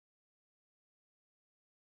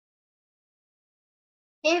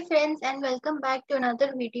Hey friends, and welcome back to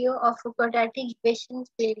another video of a Quadratic Equations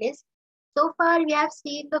playlist. So far we have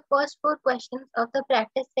seen the first 4 questions of the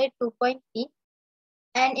practice set 2.3,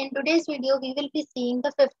 and in today's video we will be seeing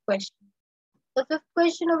the fifth question. The fifth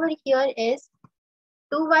question over here is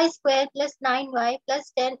 2y² plus 9y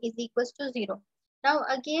plus 10 is equals to 0. Now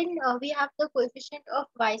again we have the coefficient of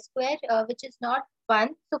y² which is not 1.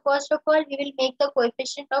 So first of all we will make the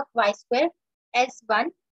coefficient of y² as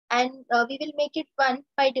 1, and we will make it 1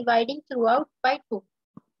 by dividing throughout by 2.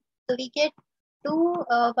 So we get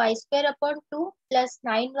 2y² upon 2 plus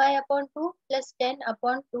 9y upon 2 plus 10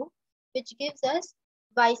 upon 2, which gives us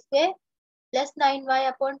y² plus 9y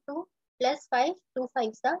upon 2 plus 5, 2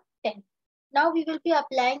 5s are 10. Now we will be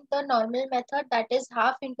applying the normal method, that is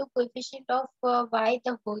half into coefficient of y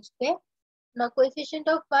the whole square. Now coefficient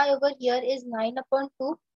of y over here is 9 upon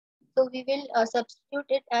 2. So we will substitute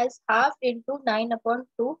it as half into 9 upon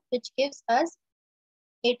 2, which gives us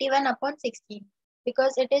 81 upon 16,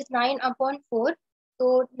 because it is 9 upon 4.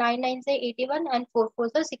 So 9 9s are 81 and 4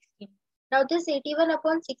 4s are 16. Now this 81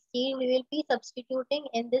 upon 16 we will be substituting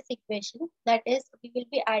in this equation, that is we will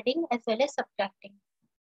be adding as well as subtracting.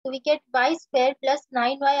 So we get y² plus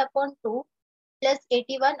 9y upon 2 plus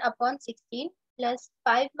 81 upon 16 plus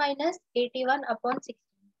 5 minus 81 upon 16.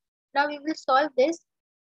 Now we will solve this.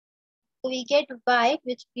 So we get y,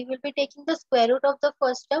 which we will be taking the square root of the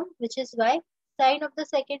first term, which is y, sine of the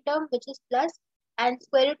second term, which is plus, and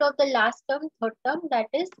square root of the last term, third term, that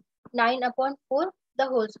is 9 upon 4, the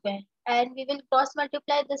whole square. And we will cross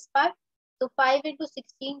multiply this part. So 5 into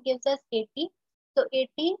 16 gives us 80. So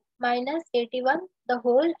 80 minus 81, the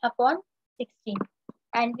whole upon 16.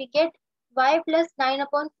 And we get y plus 9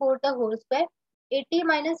 upon 4, the whole square. 80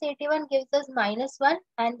 minus 81 gives us minus 1,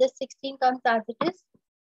 and this 16 comes as it is.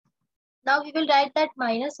 Now we will write that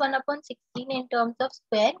minus 1 upon 16 in terms of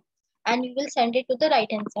square, and we will send it to the right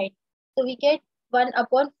hand side. So we get 1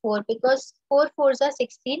 upon 4, because 4 4s are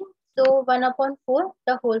 16. So 1 upon 4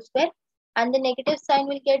 the whole square, and the negative sign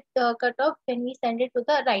will get cut off when we send it to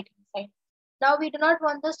the right hand side. Now we do not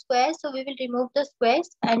want the square, so we will remove the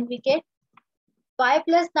squares, and we get y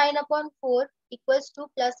plus 9 upon 4 equals to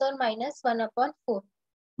plus or minus 1 upon 4.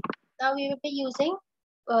 Now we will be using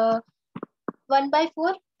 1 by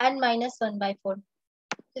 4 and minus 1 by 4.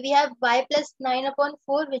 So we have y plus 9 upon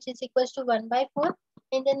 4, which is equals to 1 by 4.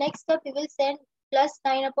 In the next step, we will send plus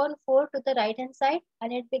 9 upon 4 to the right hand side,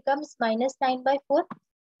 and it becomes minus 9 by 4.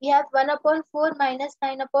 We have 1 upon 4 minus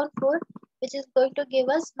 9 upon 4, which is going to give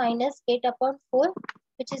us minus 8 upon 4,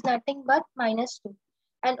 which is nothing but minus 2.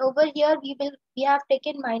 And over here, we have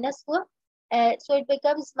taken minus 4. So it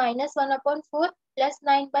becomes minus 1 upon 4 plus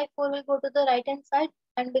 9 by 4 will go to the right hand side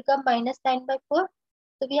and become minus 9 by 4.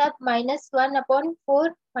 So we have minus 1 upon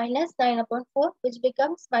 4 minus 9 upon 4, which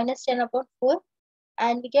becomes minus 10 upon 4,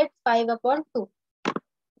 and we get 5 upon 2.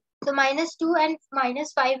 So minus 2 and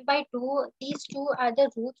minus 5 by 2, these two are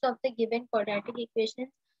the roots of the given quadratic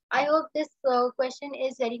equation. I hope this question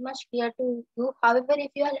is very much clear to you. However,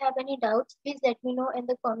 if you all have any doubts, please let me know in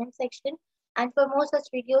the comment section. And for more such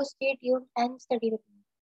videos, stay tuned and study with me.